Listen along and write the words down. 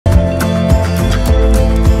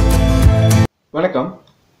வணக்கம்.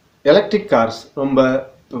 Electric cars ரொம்ப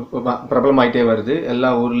பிரபலமாயிட்டே வருது. எல்லா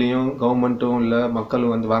ஊர்லேயும் கவர்மெண்ட்டும் இல்லை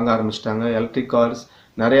மக்களும் வந்து வாங்க ஆரம்பிச்சிட்டாங்க. எலக்ட்ரிக் கார்ஸ்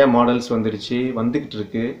நிறைய மாடல்ஸ் வந்துக்கிட்டு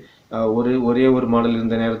இருக்கு. ஒரே ஒரு மாடல்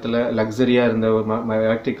இருந்த நேரத்தில் லக்ஸரியாக இருந்த ஒரு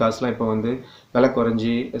எலக்ட்ரிக் கார்ஸ்லாம் இப்போ வந்து விலை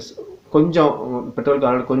குறைஞ்சி கொஞ்சம் பெட்ரோல்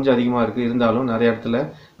கார் கொஞ்சம் அதிகமாக இருக்குது. இருந்தாலும் நிறைய இடத்துல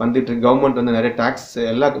வந்துட்டு கவர்மெண்ட் வந்து நிறைய டேக்ஸ்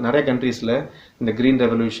நிறைய கண்ட்ரீஸில் இந்த க்ரீன்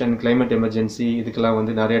ரெவல்யூஷன் கிளைமேட் எமர்ஜென்சி இதுக்கெல்லாம்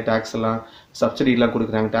வந்து நிறைய டேக்ஸ் எல்லாம் சப்சிடிலாம்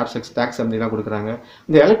கொடுக்குறாங்க. டேக்ஸ் சப்சிடிலாம் கொடுக்குறாங்க.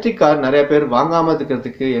 இந்த எலக்ட்ரிக் கார் நிறைய பேர் வாங்காமல்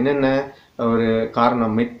இருக்கிறதுக்கு என்னென்ன ஒரு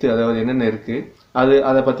காரணம் அதாவது என்னென்ன இருக்குது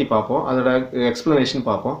அதை பற்றி பார்ப்போம். அதோட எக்ஸ்ப்ளனேஷன்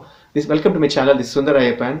பார்ப்போம். Welcome to my channel. This Sundar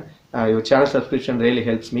Ayyappan. Your channel subscription really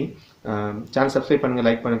helps me. Channel subscribe பண்ணுங்கள்,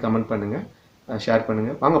 லைக் பண்ணுங்கள், கமெண்ட் பண்ணுங்கள், ஷேர்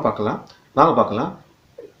பண்ணுங்கள். வாங்க பார்க்கலாம்.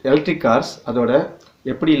 எலக்ட்ரிக் கார்ஸ் அதோட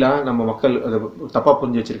எப்படிலாம் நம்ம மக்கள் அதை தப்பாக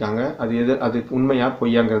புரிஞ்சு வச்சுருக்காங்க, அது உண்மையாக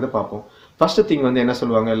பொய்யாங்கிறத பார்ப்போம். ஃபர்ஸ்ட் திங் வந்து என்ன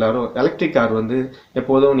சொல்லுவாங்க எல்லாரும், எலக்ட்ரிக் கார் வந்து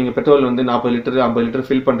எப்போதும் நீங்கள் பெட்ரோல் வந்து 40 லிட்டர் 50 லிட்டர்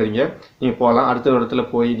ஃபில் பண்ணுறீங்க, நீங்கள் போகலாம். அடுத்த இடத்துல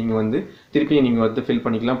போய் நீங்கள் வந்து திருப்பி நீங்கள் வந்து ஃபில்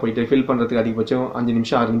பண்ணிக்கலாம். போயிட்டு ஃபில் பண்ணுறதுக்கு அதிகபட்சம் 5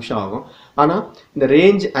 நிமிஷம் 6 நிமிஷம் ஆகும். ஆனால் இந்த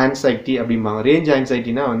ரேஞ்ச் ஆன்சைட்டி அப்படிம்பாங்க. ரேஞ்ச்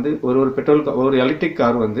ஆன்சைட்டினா வந்து ஒரு எலக்ட்ரிக்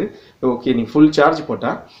கார் வந்து ஓகே நீங்கள் ஃபுல் சார்ஜ்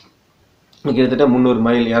போட்டால் கிட்டத்தட்ட 300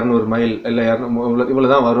 மைல் 200 மைல் இல்லை இவ்வளோ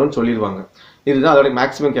தான் வரும்னு சொல்லிடுவாங்க. இதுதான் அதோட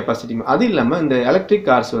மேக்ஸிமம் கெப்பாசிட்டி. அது இல்லாமல் இந்த எலக்ட்ரிக்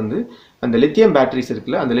கார்ஸ் வந்து அந்த லித்தியம் பேட்டரிஸ்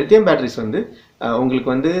இருக்குல்ல, அந்த லித்தியம் பேட்டரிஸ் வந்து உங்களுக்கு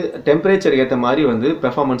வந்து டெம்பரேச்சர் ஏற்ற மாதிரி வந்து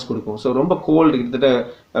பெர்ஃபார்மன்ஸ் கொடுக்கும். ஸோ ரொம்ப கோல்டு கிட்டத்தட்ட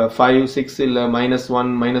 5, 6 இல்லை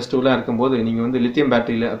 -1 -2லாம் இருக்கும்போது நீங்கள் வந்து லித்தியம்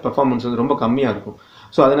பேட்டரியில் பெர்ஃபார்மன்ஸ் வந்து ரொம்ப கம்மியாக இருக்கும்.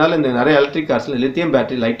 ஸோ அதனால் இந்த நிறைய எலக்ட்ரிக் கார்ஸில் லித்தியம்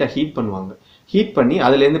பேட்டரி லைட்டாக ஹீட் பண்ணி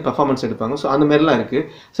அதுலேருந்து பெர்ஃபார்மன்ஸ் எடுப்பாங்க. ஸோ அந்த மாதிரிலாம் இருக்குது.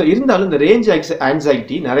 ஸோ இருந்தாலும் இந்த ரேஞ்ச்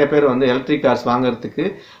ஆன்சைட்டி நிறைய பேர் வந்து எலக்ட்ரிக் கார்ஸ் வாங்குறதுக்கு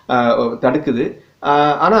தடுக்குது.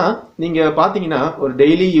 ஆனால் நீங்கள் பார்த்தீங்கன்னா ஒரு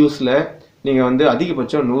டெய்லி யூஸில் நீங்கள் வந்து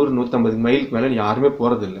அதிகபட்சம் 100-150 மைலுக்கு மேலே யாருமே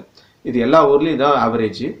போகிறதில்ல. இது எல்லா ஊர்லேயும் தான்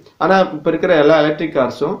ஆவரேஜ். ஆனால் இப்போ இருக்கிற எல்லா எலக்ட்ரிக்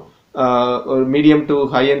கார்ஸும் ஒரு medium to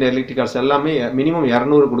high and electric cars எல்லாமே மினிமம்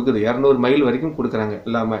 200 கொடுக்குது. 200 மைல் வரைக்கும் கொடுக்குறாங்க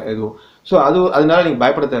எல்லாமே எதுவும். ஸோ அதனால நீங்கள்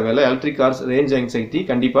பயப்பட தேவையில்லை. எலக்ட்ரிக் கார்ஸ் ரேஞ்ச் ஆன்சைட்டி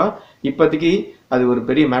கண்டிப்பாக இப்போதைக்கு அது ஒரு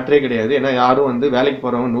பெரிய மேட்டரே கிடையாது. ஏன்னா யாரும் வந்து வேலைக்கு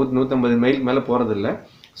போகிறவங்க 100-150 மைலுக்கு மேலே போகிறதில்ல.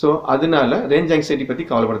 ஸோ அதனால ரேஞ்ச் ஆன்சைட்டி பற்றி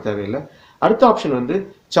கவலைப்பட தேவையில்லை. அடுத்த ஆப்ஷன் வந்து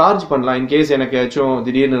சார்ஜ் பண்ணலாம். இன்கேஸ் எனக்கு ஏதாச்சும்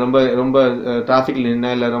திடீர்னு ரொம்ப டிராஃபிக்கில்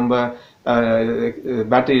நின்று இல்லை ரொம்ப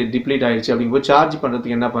பேட்டரி டிப்ளீட் ஆகிடுச்சு அப்படிங்கும்போது சார்ஜ்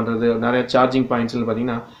பண்ணுறதுக்கு என்ன பண்ணுறது, நிறைய சார்ஜிங் பாயிண்ட்ஸில்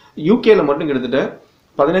பார்த்தீங்கன்னா யூகேல மட்டும் கிட்டத்தட்ட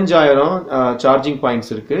 15,000 சார்ஜிங்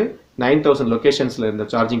பாயிண்ட்ஸ் இருக்குது. 9,000 லொக்கேஷன்ஸில் இருந்த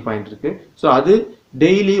சார்ஜிங் பாயிண்ட் இருக்குது. ஸோ அது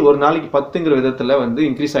டெய்லி ஒரு நாளைக்கு 10ங்கிற விதத்தில் வந்து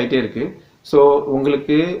இன்க்ரீஸ் ஆகிட்டே இருக்குது. ஸோ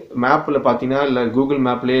உங்களுக்கு மேப்பில் பார்த்தீங்கன்னா இல்லை கூகுள்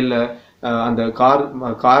மேப்லேயே இல்லை அந்த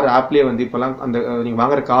கார் ஆப்லேயே வந்து இப்போலாம் அந்த நீங்கள்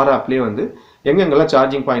வாங்குற கார் ஆப்லேயே வந்து எங்கெங்கெல்லாம்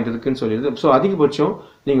சார்ஜிங் பாயிண்ட் இருக்குன்னு சொல்லிடுது. ஸோ அதிகபட்சம்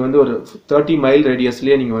நீங்கள் வந்து ஒரு 30 மைல்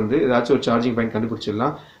ரேடியஸ்லேயே நீங்கள் வந்து ஏதாச்சும் ஒரு சார்ஜிங் பாயிண்ட்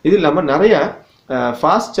கண்டுபிடிச்சிடலாம். இது இல்லாமல் நிறைய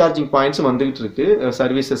ஃபாஸ்ட் சார்ஜிங் பாயிண்ட்ஸும் வந்துகிட்டு இருக்கு.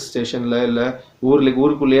 சர்வீசஸ் ஸ்டேஷனில் இல்லை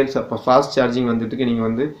ஊருக்குள்ளேயே ஃபாஸ்ட் சார்ஜிங் வந்துட்டு இருக்கு. நீங்கள்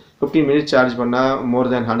வந்து 15 மினிட்ஸ் சார்ஜ் பண்ணால்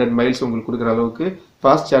மோர் தேன் 100 மைல்ஸ் உங்களுக்கு கொடுக்குற அளவுக்கு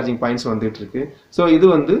ஃபாஸ்ட் சார்ஜிங் பாயிண்ட்ஸ் வந்துகிட்டு இருக்கு. ஸோ இது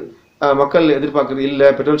வந்து மக்கள் எதிர்பார்க்குறது இல்லை,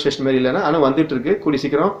 பெட்ரோல் ஸ்டேஷன் மாரி இல்லைன்னா, ஆனால் வந்துட்டு இருக்கு. கூடி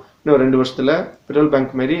சீக்கிரம் இன்னும் 2 வருஷத்தில் பெட்ரோல்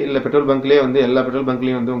பங்க் மாரி இல்லை பெட்ரோல் பங்க்லேயே வந்து எல்லா பெட்ரோல்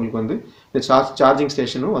பங்க்லேயும் வந்து உங்களுக்கு வந்து இந்த சார்ஜிங்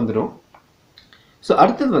ஸ்டேஷனும் வந்துடும். ஸோ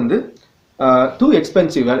அடுத்தது வந்து two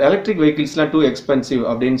expensive electric வெஹிக்கிள்ஸ்லாம் two expensive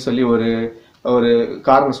அப்படின்னு சொல்லி ஒரு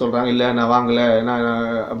காரணம் சொல்கிறாங்க. இல்லை நான் வாங்கலை நான்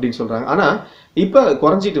அப்படின்னு சொல்கிறாங்க. ஆனால் இப்போ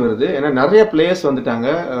குறைஞ்சிட்டு வருது. ஏன்னா நிறைய பிளேயர்ஸ் வந்துட்டாங்க.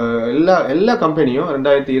 எல்லா கம்பெனியும்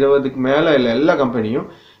 2020க்கு மேலே இல்லை எல்லா கம்பெனியும்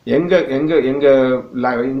எங்கள்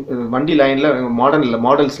வண்டி லைனில்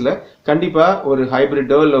மாடல்ஸில் கண்டிப்பாக ஒரு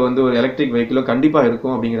ஹைப்ரிட்டோ இல்லை வந்து ஒரு எலக்ட்ரிக் வெஹிக்கிளோ கண்டிப்பாக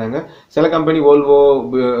இருக்கும் அப்படிங்கிறாங்க. சில கம்பெனி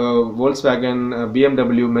வோல்ஸ்வேகன்,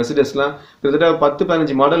 BMW, மெர்சிடஸ்லாம் கிட்டத்தட்ட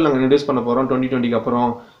 10-15 மாடல் நாங்கள் இன்ட்ரடியூஸ் பண்ண போகிறோம் 2020க்கு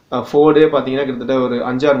அப்புறம். ஃபோர்டே பார்த்தீங்கன்னா கிட்டத்தட்ட ஒரு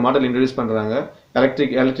 5-6 மாடல் இன்ட்ரடியூஸ் பண்ணுறாங்க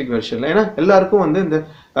எலக்ட்ரிக் வெர்ஷனில். ஏன்னா எல்லாருக்கும் வந்து இந்த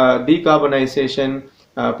டீகார்பனைசேஷன்,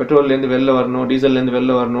 பெட்ரோல்லேருந்து வெளில வரணும், டீசல்லேருந்து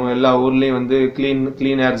வெளில வரணும், எல்லா ஊர்லேயும் வந்து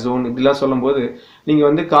க்ளீன் ஏர் ஜோன் இப்படிலாம் சொல்லும்போது நீங்கள்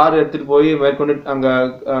வந்து கார் எடுத்துகிட்டு போய் மேற்கொண்டு அங்கே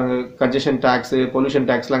கன்ஜெஷன் டேக்ஸு பொல்யூஷன்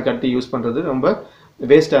டேக்ஸ்லாம் கட்டி யூஸ் பண்ணுறது ரொம்ப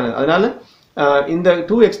வேஸ்டானது. அதனால் இந்த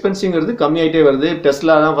டூ எக்ஸ்பென்சிவ்ங்கிறது கம்மியாகிட்டே வருது.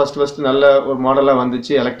 டெஸ்லா தான் ஃபர்ஸ்ட் நல்ல ஒரு மாடலாக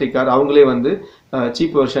வந்துச்சு எலக்ட்ரிக் கார். அவங்களே வந்து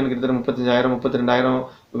சீப் வெர்ஷன் கிட்டத்தட்ட 35,000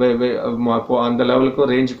 32,000 அந்த லெவலுக்கும்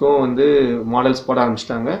ரேஞ்சுக்கும் வந்து மாடல்ஸ் போட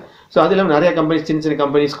ஆரம்பிச்சிட்டாங்க. ஸோ அது இல்லாமல் நிறைய கம்பெனிஸ் சின்ன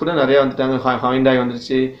கம்பெனிஸ் கூட நிறையா வந்துட்டாங்க. ஹாண்டாய்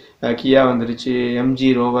வந்துருச்சு, கியா வந்துருச்சு,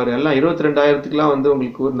 MG ரோவர் எல்லாம் 22,000க்குலாம் வந்து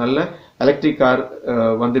உங்களுக்கு ஒரு நல்ல எலக்ட்ரிக் கார்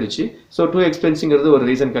வந்துருச்சு. ஸோ டூ எக்ஸ்பென்சிவ்ங்கிறது ஒரு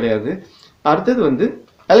ரீசன் கிடையாது. அடுத்தது வந்து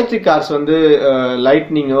எலக்ட்ரிக் கார்ஸ் வந்து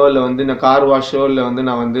லைட்னிங்கோ இல்லை வந்து இந்த கார் வாஷோ இல்லை வந்து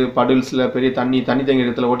நான் வந்து படுல்ஸில் பெரிய தண்ணி தங்கிற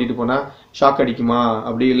இடத்துல ஓட்டிட்டு போனால் ஷாக் அடிக்குமா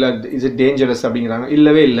அப்படி இல்லை இஸ் இட் டேஞ்சரஸ் அப்படிங்கிறாங்க.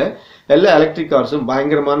 இல்லவே இல்லை. எல்லா எலக்ட்ரிக் கார்ஸும்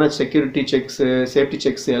பயங்கரமான செக்யூரிட்டி செக்ஸு சேஃப்டி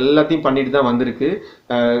செக்ஸ் எல்லாத்தையும் பண்ணிட்டு தான் வந்திருக்கு.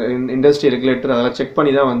 இண்டஸ்ட்ரி ரெகுலேட்டர் அதெல்லாம் செக்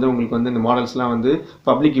பண்ணி தான் வந்து உங்களுக்கு வந்து இந்த மாடல்ஸ்லாம் வந்து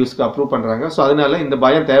பப்ளிக் யூஸ்க்கு அப்ரூவ் பண்ணுறாங்க. ஸோ அதனால இந்த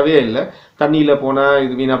பயம் தேவையே இல்லை. தண்ணியில் போனால்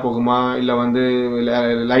இது வீணாக போகுமா இல்லை வந்து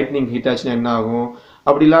லைட்னிங் ஹீட் ஆச்சுன்னா என்ன ஆகும்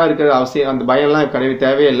அப்படிலாம் இருக்கிற அவசியம் அந்த பயம்லாம் கிடையவே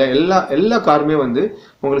தேவையில்லை. எல்லா காருமே வந்து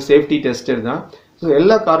உங்களுக்கு சேஃப்டி டெஸ்டட் தான். ஸோ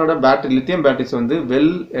எல்லா காரோட பேட்டரி லித்தியம் பேட்டரிஸ் வந்து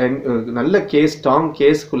நல்ல ஸ்ட்ராங்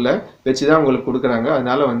கேஸ்க்குள்ளே வச்சு தான் உங்களுக்கு கொடுக்குறாங்க.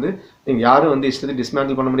 அதனால வந்து நீங்கள் யாரும் வந்து இஷ்டத்துக்கு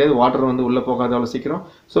டிஸ்மேண்டில் பண்ண முடியாது. வாட்டர் வந்து உள்ளே போகாது அவ்வளோ சீக்கிரம்.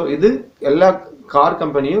 ஸோ இது எல்லா கார்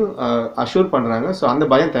கம்பெனியும் அஷ்யூர் பண்ணுறாங்க. ஸோ அந்த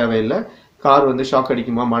பயம் தேவையில்லை. கார் வந்து ஷாக்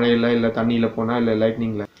அடிக்குமா மழையில் இல்லை தண்ணியில் போனால் இல்லை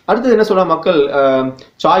லைட்னிங்கில். அடுத்தது என்ன சொல்ல மக்கள்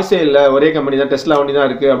சாய்ஸே இல்லை, ஒரே கம்பெனி தான், டெஸ்லா வண்டி தான்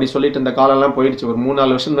இருக்குது அப்படி சொல்லிட்டு இந்த காலம்லாம் போயிடுச்சு. ஒரு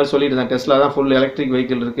 3-4 வருஷம் மாதிரி சொல்லிட்டு இருந்தேன் டெஸ்லா தான் ஃபுல் எலக்ட்ரிக்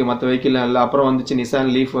வெஹிக்கிள் இருக்குது, மற்ற வெஹிக்கிள்லாம் இல்லை. அப்புறம் வந்துச்சு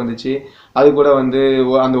நிசான் லீஃப் வந்துச்சு, அது கூட வந்து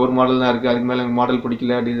அந்த ஒரு மாடல் தான் இருக்குது, அதுக்கு மேலே எனக்கு மாடல்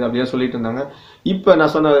பிடிக்கல அப்படியே சொல்லிட்டு இருந்தாங்க. இப்போ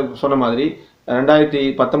நான் சொன்ன மாதிரி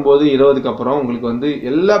 2019-20க்கு அப்புறம் உங்களுக்கு வந்து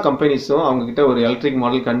எல்லா கம்பெனிஸும் அவங்கக்கிட்ட ஒரு எலக்ட்ரிக்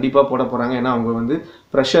மாடல் கண்டிப்பாக போட போகிறாங்க. ஏன்னா அவங்க வந்து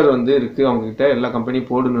ப்ரெஷர் வந்து இருக்குது அவங்கக்கிட்ட, எல்லா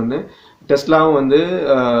கம்பெனியும் போடணும்னு. டெஸ்லாவும் வந்து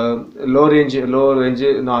low range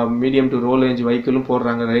medium to low range வெஹிக்கிளும்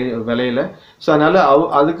போடுறாங்க விலையில். ஸோ அதனால்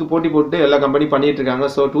அதுக்கு போட்டி போட்டு எல்லா கம்பெனியும் பண்ணிகிட்டு இருக்காங்க.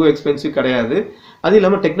 ஸோ டூ எக்ஸ்பென்சிவ் கிடையாது. அது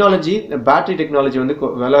இல்லாமல் டெக்னாலஜி பேட்டரி டெக்னாலஜி வந்து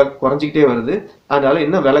விலை குறைஞ்சிக்கிட்டே வருது. அதனால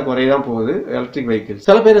இன்னும் விலை குறையதான் போகுது எலக்ட்ரிக் வெஹிக்கிள்ஸ்.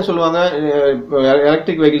 சில பேர் சொல்லுவாங்க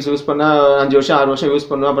எலக்ட்ரிக் வெஹிக்கிள்ஸ் யூஸ் பண்ணால் 5 வருஷம் 6 வருஷம் யூஸ்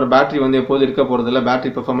பண்ணுவோம், அப்புறம் பேட்டரி வந்து எப்போது இருக்க போகிறதில்ல,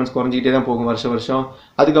 பேட்டரி பெர்ஃபார்மன்ஸ் குறைஞ்சிக்கிட்டே தான் போகும் வருஷம்.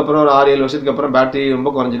 அதுக்கப்புறம் ஒரு 6-7 வருஷத்துக்கு அப்புறம் பேட்டரி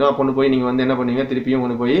ரொம்ப குறைஞ்சிடும். கொண்டு போய் நீங்கள் வந்து என்ன பண்ணுவீங்க, திருப்பியும்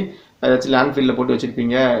கொண்டு போய் ஏதாச்சும் லேண்ட்ஃபீல்டில் போட்டு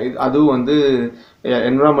வச்சுருப்பீங்க. அதுவும் வந்து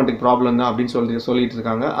என்விரான்மெண்ட்டுக்கு ப்ராப்ளம் தான் அப்படின்னு சொல்லிட்டு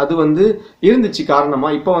இருக்காங்க. அது வந்து இருந்துச்சு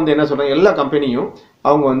காரணமாக. இப்போ வந்து என்ன சொல்கிறாங்க, எல்லா கம்பெனியும்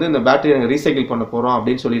அவங்க வந்து இந்த பேட்டரியை ரீசைக்கிள் பண்ண போகிறோம்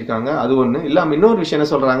அப்படின்னு சொல்லியிருக்காங்க. அது ஒன்று இல்லாமல் இன்னொரு விஷயம்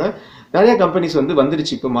என்ன சொல்கிறாங்க, நிறைய கம்பெனிஸ் வந்து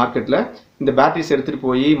வந்துருச்சு இப்போ மார்க்கெட்டில் இந்த பேட்டரிஸ் எடுத்துகிட்டு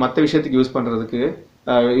போய் மற்ற விஷயத்துக்கு யூஸ்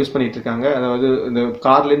பண்ணிட்டு இருக்காங்க. அதாவது இந்த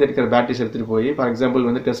கார்லேருந்து எடுக்கிற பேட்டரிஸ் எடுத்துகிட்டு போய், ஃபார் எக்ஸாம்பிள்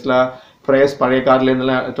வந்து டெஸ்லா ப்ரையஸ் பழைய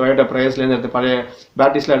கார்லேருந்துலாம் டொயோட்டா ப்ரையஸ்லேருந்து எடுத்து பழைய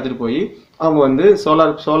பேட்டரிஸ்லாம் எடுத்துகிட்டு போய் அவங்க வந்து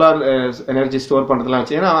சோலார் எனர்ஜி ஸ்டோர் பண்ணுறதுலாம்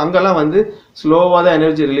வச்சு. ஏன்னா அங்கெல்லாம் வந்து ஸ்லோவாக தான்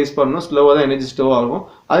எனர்ஜி ரிலீஸ் பண்ணணும், ஸ்லோவாக தான் எனர்ஜி ஸ்டோர் ஆகும்.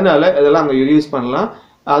 அதனால இதெல்லாம் அங்கே யூஸ் பண்ணலாம்.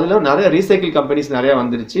 அதில் நிறைய ரீசைக்கிள் கம்பெனிஸ் நிறையா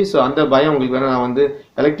வந்துருச்சு. ஸோ அந்த பயம் உங்களுக்கு வேணால், நான் வந்து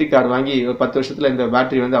எலக்ட்ரிக் கார் வாங்கி 10 வருஷத்தில் இந்த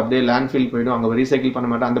பேட்டரி வந்து அப்படியே லேண்ட்ஃபீல் போயிடும், அங்கே ரீசைக்கிள் பண்ண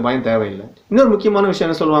மாட்டேன், அந்த பயம் தேவையில்லை. இன்னொரு முக்கியமான விஷயம்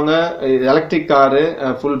என்ன சொல்லுவாங்க, எலக்ட்ரிக் காரு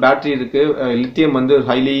ஃபுல் பேட்டரி இருக்குது, லித்தியம் வந்து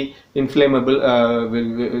ஹைலி இன்ஃப்ளேமபிள்,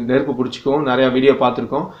 நெருப்பு பிடிச்சிக்கும், நிறையா வீடியோ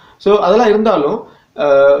பார்த்துருக்கோம். ஸோ அதெல்லாம் இருந்தாலும்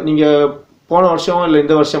நீங்கள் போன வருஷமோ இல்லை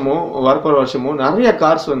இந்த வருஷமோ வரப்போகிற வருஷமோ நிறைய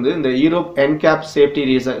கார்ஸ் வந்து இந்த யூரோப் என்கேப்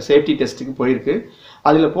சேஃப்டி டெஸ்ட்டுக்கு போயிருக்கு.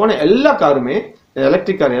 அதில் போன எல்லா காருமே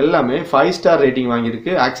எலக்ட்ரிக் கார் எல்லாமே 5 ஸ்டார் ரேட்டிங்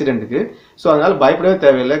வாங்கியிருக்கு ஆக்சிடென்ட்டுக்கு. ஸோ அதனால் பயப்படவே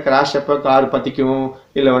தேவையில்லை. கிராஷ் அப்போ கார் பற்றிக்கும்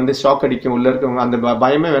இல்லை வந்து ஷாக் அடிக்கும் உள்ளே இருக்கவங்க, அந்த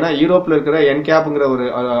பயமே வேணால். யூரோப்பில் இருக்கிற என்கேப்புங்கிற ஒரு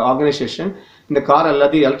ஆர்கனைசேஷன் இந்த கார்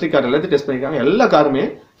எல்லாத்தையும் எலக்ட்ரிக் கார் எல்லாத்தையும் டெஸ்ட் பண்ணியிருக்காங்க. எல்லா காருமே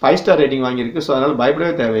 5 ஸ்டார் ரேட்டிங் வாங்கியிருக்கு. ஸோ அதனால்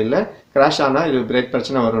பயப்படவே தேவையில்லை. கிராஷ் ஆனால் இது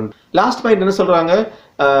பிரச்சனை வரும். லாஸ்ட் பாயிண்ட் என்ன சொல்கிறாங்க,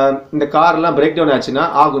 இந்த கார்லாம் பிரேக் டவுன் ஆச்சுன்னா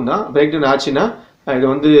ஆகும் தான். பிரேக் டவுன் ஆச்சுன்னா இது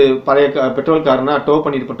வந்து பழைய பெட்ரோல் கார்னா டோ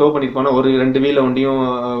பண்ணிட்டு போனால் ஒரு 2 வீலை ஒண்டியும்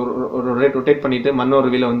ரொட்டேட் பண்ணிட்டு மண்ணொரு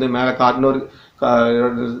வீலை வந்து மேலே இன்னொரு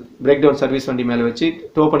பிரேக் டவுன் சர்வீஸ் வண்டி மேலே வச்சு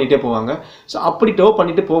டோ பண்ணிகிட்டே போவாங்க. ஸோ அப்படி டோ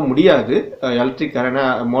பண்ணிட்டு போக முடியாது எலக்ட்ரிக் கார், ஏன்னா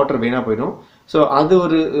மோட்டர் வீணாக போயிடும். ஸோ அது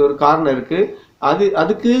ஒரு காரணம் இருக்குது.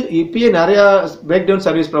 அதுக்கு இப்பயே நிறையா பிரேக் டவுன்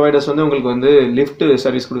சர்வீஸ் ப்ரொவைடர்ஸ் வந்து உங்களுக்கு வந்து லிஃப்ட்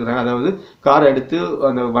சர்வீஸ் கொடுக்குறாங்க. அதாவது காரை எடுத்து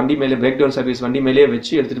அந்த வண்டி மேலே பிரேக் டவுன் சர்வீஸ் வண்டி மேலேயே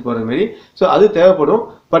வச்சு எடுத்துகிட்டு போகிற மாதிரி. ஸோ அது தேவைப்படும்.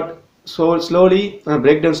 But slowly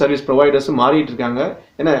break down service ப்ரொவைடர்ஸும் மாறிட்டு இருக்காங்க.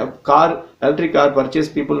 ஏன்னா electric car purchase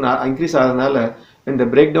people increase ஆகிறதுனால இந்த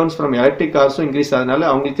break downs from electric கார்ஸும் increase ஆகிறதுனால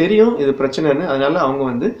அவங்களுக்கு தெரியும் இது பிரச்சனைன்னு. அதனால அவங்க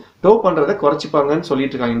வந்து டோ பண்ணுறதை குறைச்சிப்பாங்கன்னு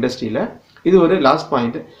சொல்லிட்டு இருக்காங்க இண்டஸ்ட்ரியில். இது ஒரு லாஸ்ட்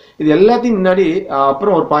பாயிண்ட். இது எல்லாத்தையும் முன்னாடி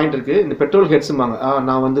அப்புறம் ஒரு பாயிண்ட் இருக்குது, இந்த பெட்ரோல் ஹெட்ஸுமாங்க.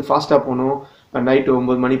 நான் வந்து ஃபாஸ்ட்டாக போகணும், நைட்டு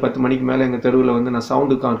 9 மணி 10 மணிக்கு மேலே எங்கள் தெருவில் வந்து நான்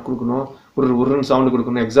சவுண்டு கொடுக்கணும், உருன்னு சவுண்டு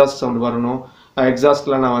கொடுக்கணும், எக்ஸாஸ்ட் சவுண்டு வரணும்,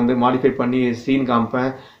 எக்ஸாஸ்ட்லாம் நான் வந்து மாடிஃபை பண்ணி சீன்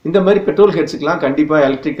காமிப்பேன். இந்த மாதிரி பெட்ரோல் ஹெட்ஸுக்கெலாம் கண்டிப்பாக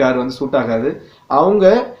எலக்ட்ரிக் கார் வந்து சூட் ஆகாது. அவங்க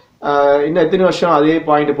இன்னும் எத்தனை வருஷம் அதே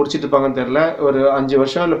பாயிண்ட்டை பிடிச்சிட்டு இருப்பாங்கன்னு தெரில. ஒரு 5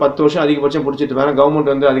 வருஷம் இல்லை 10 வருஷம் அதிகபட்சம் பிடிச்சிட்டு இருப்பாங்க.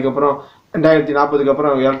 கவர்மெண்ட் வந்து அதுக்கப்புறம் 2040க்கு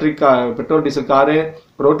அப்புறம் எலக்ட்ரிக் பெட்ரோல் டீசல் காரு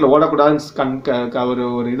ரோட்டில்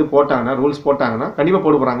ஓடக்கூடாதுன்னு ஒரு இது போட்டாங்கன்னா, ரூல்ஸ் போட்டாங்கன்னா, கண்டிப்பாக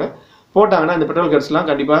போட்டாங்கன்னா இந்த பெட்ரோல் ஹெட்ஸ்லாம்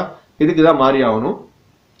கண்டிப்பாக இதுக்கு தான் மாறி ஆகணும்,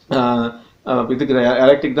 இதுக்கு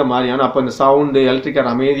எலக்ட்ரிக் தான் மாறி ஆகணும். அப்போ இந்த சவுண்டு எலக்ட்ரிக்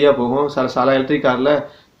கார் அமைதியாக போகும். சில எலக்ட்ரிக் காரில்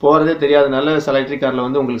போகிறதே தெரியாதனால சில எலக்ட்ரிக் காரில்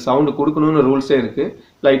வந்து உங்களுக்கு சவுண்டு கொடுக்கணும்னு ரூல்ஸே இருக்குது,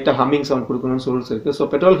 லைட்டாக ஹம்மிங் சவுண்ட் கொடுக்கணும்னு ரூல்ஸ் இருக்குது. ஸோ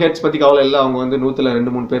பெட்ரோல் ஹெட்ஸ் பற்றி கவலை இல்லை, அவங்க வந்து 100ல்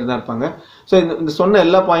 2-3 பேர் தான் இருப்பாங்க. ஸோ இந்த சொன்ன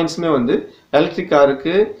எல்லா பாயிண்ட்ஸுமே வந்து எலக்ட்ரிக்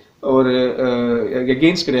காருக்கு ஒரு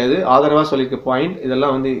எகெயின்ஸ்ட் கிடையாது, ஆதரவாக சொல்லியிருக்க பாயிண்ட்.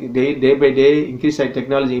 இதெல்லாம் வந்து டே பை டே இன்க்ரீஸ் ஆகி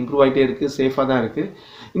டெக்னாலஜி இம்ப்ரூவ் ஆகிட்டே இருக்குது, சேஃபாக தான் இருக்குது.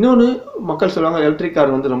 இன்னொன்று மக்கள் சொல்லுவாங்க எலக்ட்ரிக்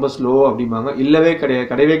கார் வந்து ரொம்ப ஸ்லோ அப்படிம்பாங்க.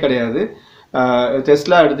 கிடையவே கிடையாது.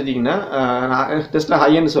 டெஸ்லா எடுத்துட்டிங்கன்னா, நான் டெஸ்லா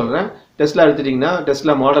ஹையன்னு சொல்கிறேன். டெஸ்லா எடுத்துட்டிங்கன்னா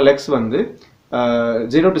டெஸ்லா மாடல் எக்ஸ் வந்து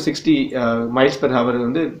 0 to 60 மைல்ஸ் பெர் ஹவர்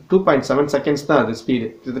வந்து 2.7 செகண்ட்ஸ் தான் அது ஸ்பீடு.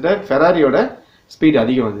 கிட்டத்தட்ட ஃபெராரியோட ஸ்பீடு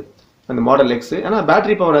அதிகம் அது அந்த மாடல் எக்ஸ். ஆனால்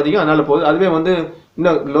பேட்டரி பவர் அதிகம், அதனால் போகுது. அதுவே வந்து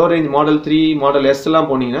இன்னும் லோ ரேஞ்ச் மாடல் 3 மாடல் எஸ்லாம்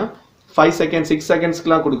போனீங்கன்னா 5 செகண்ட்ஸ் 6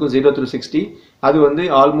 செகண்ட்ஸ்க்குலாம் கொடுக்கும் 0 to 60. அது வந்து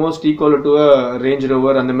almost equal to range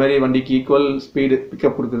rover அந்த மாதிரி வண்டிக்கு ஈக்குவல் ஸ்பீடு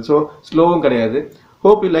பிக்கப் கொடுக்குது. ஸோ ஸ்லோவும் கிடையாது.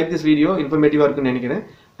 Hope you like this video, இன்ஃபர்மேட்டிவாக இருக்குன்னு நினைக்கிறேன்.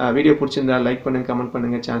 வீடியோ பிடிச்சிருந்தா லைக் பண்ணுங்கள், கமெண்ட்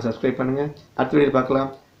பண்ணுங்கள், சேனல் சப்ஸ்கிரைப் பண்ணுங்கள். அடுத்த வீடியோ பார்க்கலாம்.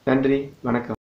 நன்றி, வணக்கம்.